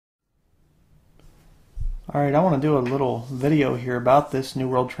Alright, I want to do a little video here about this New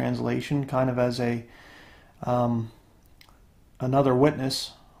World Translation, kind of as a another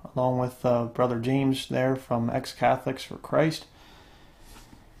witness, along with Brother James there from Ex-Catholics for Christ.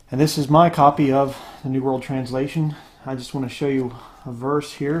 And this is my copy of the New World Translation. I just want to show you a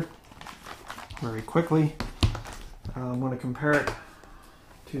verse here very quickly. I'm going to compare it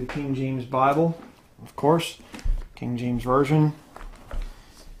to the King James Bible, of course, King James Version.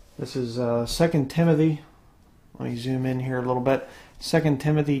 This is 2 Timothy. Let me zoom in here a little bit. 2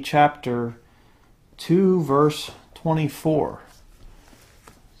 Timothy chapter 2 verse 24.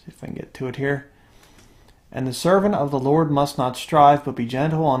 See if I can get to it here. And the servant of the Lord must not strive, but be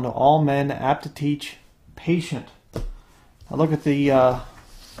gentle unto all men, apt to teach, patient. Now look at the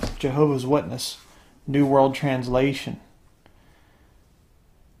Jehovah's Witness New World Translation.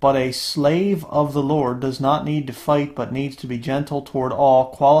 But a slave of the Lord does not need to fight, but needs to be gentle toward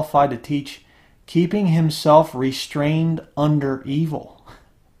all, qualified to teach, keeping himself restrained under evil.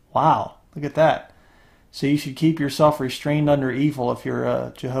 Wow, look at that. So you should keep yourself restrained under evil if you're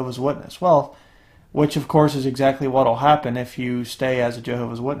a Jehovah's Witness. Well, which of course is exactly what will happen if you stay as a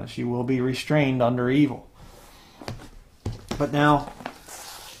Jehovah's Witness. You will be restrained under evil. But now,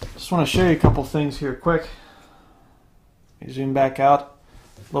 just want to show you a couple things here quick. Let me zoom back out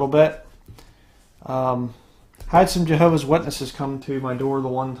a little bit. I had some Jehovah's Witnesses come to my door the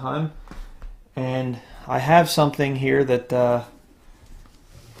one time, and I have something here that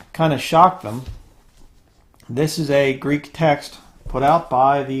kind of shocked them. This is a Greek text put out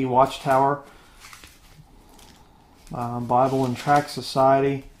by the Watchtower Bible and Tract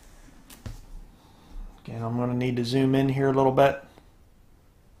Society. Again, I'm going to need to zoom in here a little bit.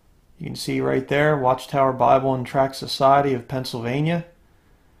 You can see right there, Watchtower Bible and Tract Society of Pennsylvania.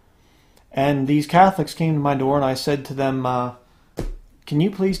 And these Catholics came to my door, and I said to them, can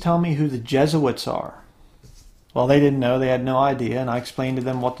you please tell me who the Jesuits are? Well, they didn't know. They had no idea. And I explained to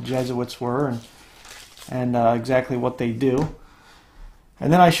them what the Jesuits were and exactly what they do.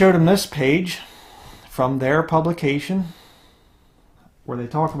 And then I showed them this page from their publication where they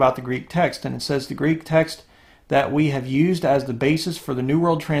talk about the Greek text. And it says the Greek text that we have used as the basis for the New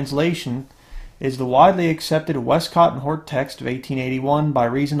World Translation is the widely accepted Westcott and Hort text of 1881 by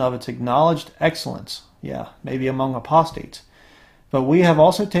reason of its acknowledged excellence. Yeah, maybe among apostates. But we have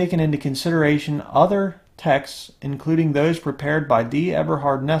also taken into consideration other texts, including those prepared by D.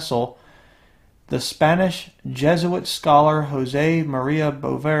 Eberhard Nessel, the Spanish Jesuit scholar Jose Maria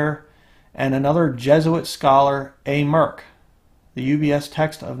Bover, and another Jesuit scholar A. Merck. The UBS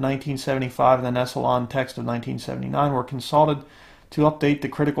text of 1975 and the Nessel-on text of 1979 were consulted to update the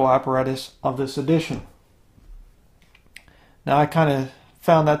critical apparatus of this edition. Now I kind of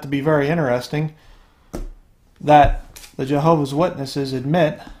found that to be very interesting, that the Jehovah's Witnesses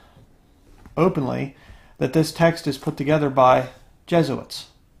admit openly that this text is put together by Jesuits.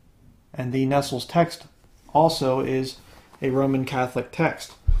 And the Nessel's text also is a Roman Catholic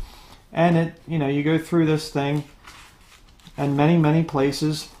text. And it, you go through this thing, and many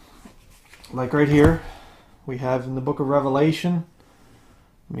places, like right here, we have in the book of Revelation.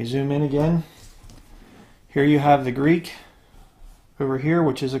 Let me zoom in again. Here you have the Greek over here,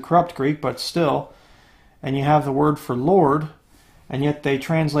 which is a corrupt Greek, but still. And you have the word for Lord, and yet they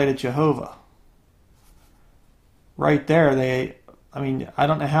translate it Jehovah. Right there, I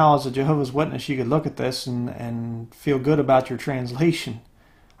don't know how as a Jehovah's Witness you could look at this and feel good about your translation.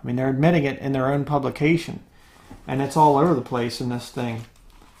 They're admitting it in their own publication. And it's all over the place in this thing.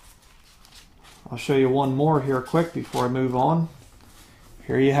 I'll show you one more here quick before I move on.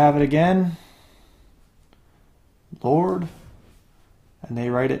 Here you have it again. Lord. And they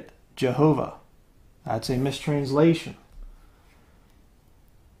write it Jehovah. That's a mistranslation.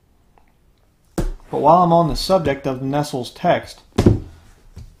 But while I'm on the subject of Nessel's text,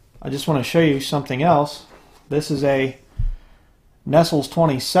 I just want to show you something else. This is a Nessel's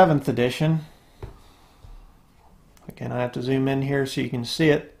 27th edition. Again, I have to zoom in here so you can see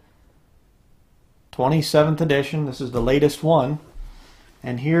it. 27th edition. This is the latest one.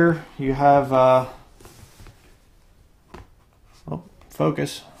 And here you have,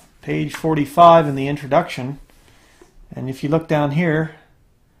 focus, page 45 in the introduction. And if you look down here,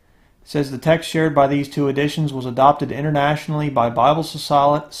 it says the text shared by these two editions was adopted internationally by Bible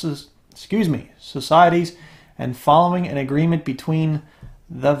societies and following an agreement between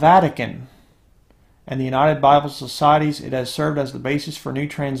the Vatican and the United Bible Societies, it has served as the basis for new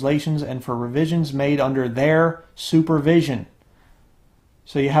translations and for revisions made under their supervision.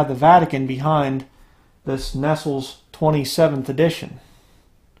 So you have the Vatican behind this Nessel's 27th edition.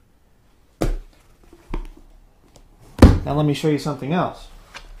 Now let me show you something else.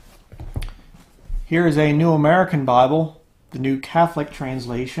 Here is a New American Bible, the New Catholic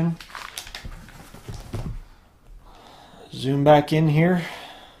Translation. Zoom back in here.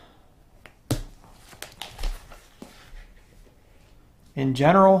 In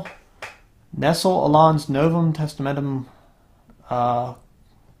general, Nestle Aland's Novum Testamentum, the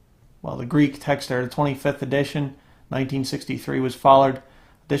Greek text there, the 25th edition, 1963, was followed.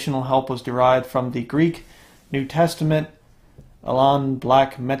 Additional help was derived from the Greek New Testament, Aland,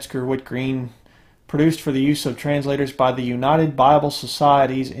 Black, Metzger, Witt, Green, produced for the use of translators by the United Bible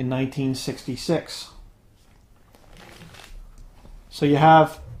Societies in 1966. So you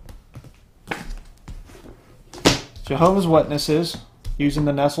have Jehovah's Witnesses using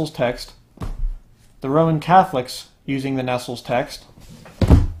the Nestle's text, the Roman Catholics using the Nestle's text,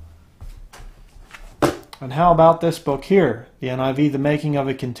 and how about this book here, the NIV, The Making of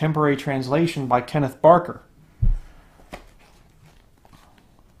a Contemporary Translation by Kenneth Barker.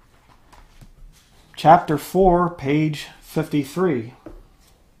 Chapter 4, page 53.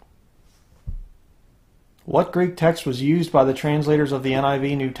 What Greek text was used by the translators of the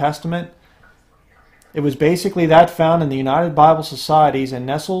NIV New Testament? It was basically that found in the United Bible Societies and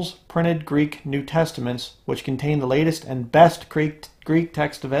Nestle's printed Greek New Testaments, which contain the latest and best Greek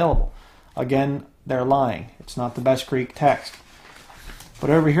text available. Again, they're lying. It's not the best Greek text.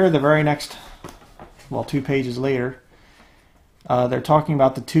 But over here, the very next, 2 pages later, they're talking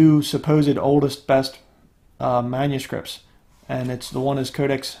about the two supposed oldest, best manuscripts. And the one is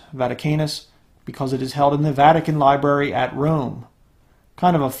Codex Vaticanus, because it is held in the Vatican Library at Rome.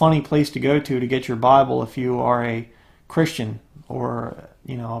 Kind of a funny place to go to get your Bible if you are a Christian or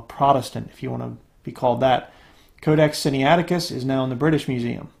a Protestant, if you want to be called that. Codex Sinaiticus is now in the British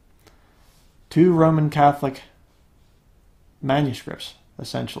Museum. 2 Roman Catholic manuscripts,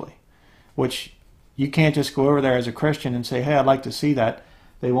 essentially, which you can't just go over there as a Christian and say, hey, I'd like to see that.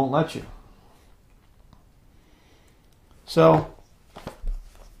 They won't let you. So,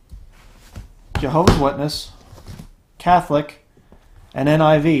 Jehovah's Witness, Catholic, and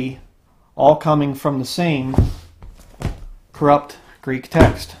NIV, all coming from the same corrupt Greek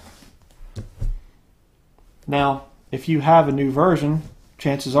text. Now, if you have a new version,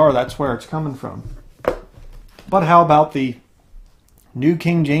 chances are that's where it's coming from. But how about the New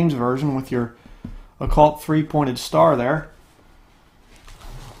King James Version with your occult 3-pointed star there?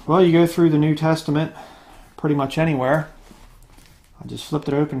 Well, you go through the New Testament pretty much anywhere. I just flipped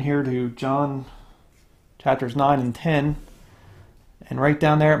it open here to John chapters 9 and 10. And right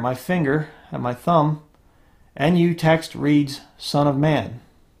down there at my finger, at my thumb, NU text reads Son of Man.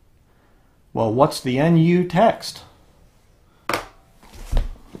 Well, what's the NU text?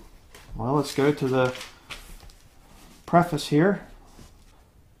 Well, let's go to the preface here.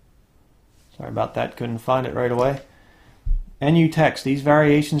 Sorry about that, couldn't find it right away. NU text. These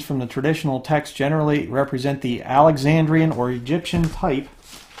variations from the traditional text generally represent the Alexandrian or Egyptian type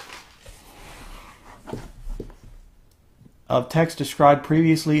of text described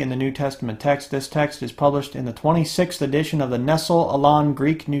previously in the New Testament text. This text is published in the 26th edition of the Nestle Aland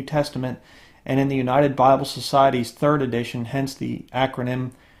Greek New Testament and in the United Bible Society's 3rd edition, hence the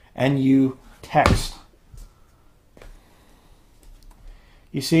acronym NU text.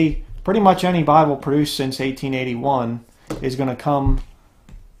 You see, pretty much any Bible produced since 1881 is going to come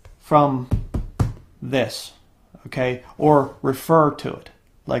from this, okay, or refer to it,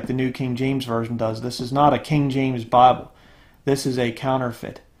 like the New King James Version does. This is not a King James Bible. This is a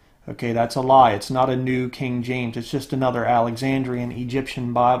counterfeit. Okay, that's a lie. It's not a New King James. It's just another Alexandrian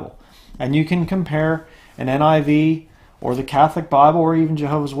Egyptian Bible. And you can compare an NIV or the Catholic Bible or even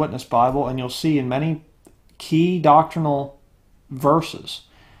Jehovah's Witness Bible, and you'll see in many key doctrinal verses,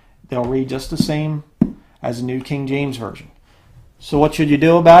 they'll read just the same as the New King James Version. So what should you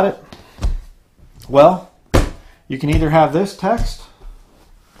do about it? Well, you can either have this text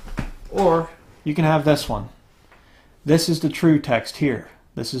or you can have this one. This is the true text here.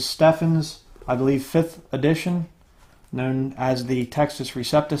 This is Stephen's, I believe, 5th edition, known as the Textus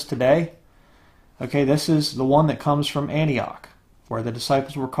Receptus today. Okay, this is the one that comes from Antioch, where the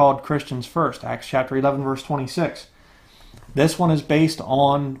disciples were called Christians first, Acts chapter 11, verse 26. This one is based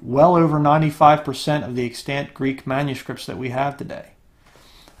on well over 95% of the extant Greek manuscripts that we have today.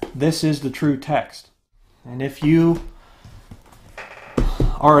 This is the true text. And if you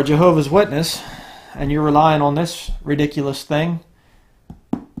are a Jehovah's Witness and you're relying on this ridiculous thing,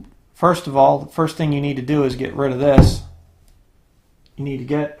 first of all, the first thing you need to do is get rid of this. You need to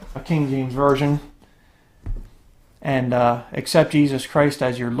get a King James Version and accept Jesus Christ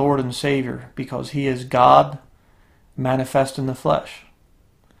as your Lord and Savior, because He is God manifest in the flesh.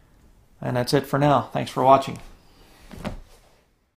 And that's it for now. Thanks for watching.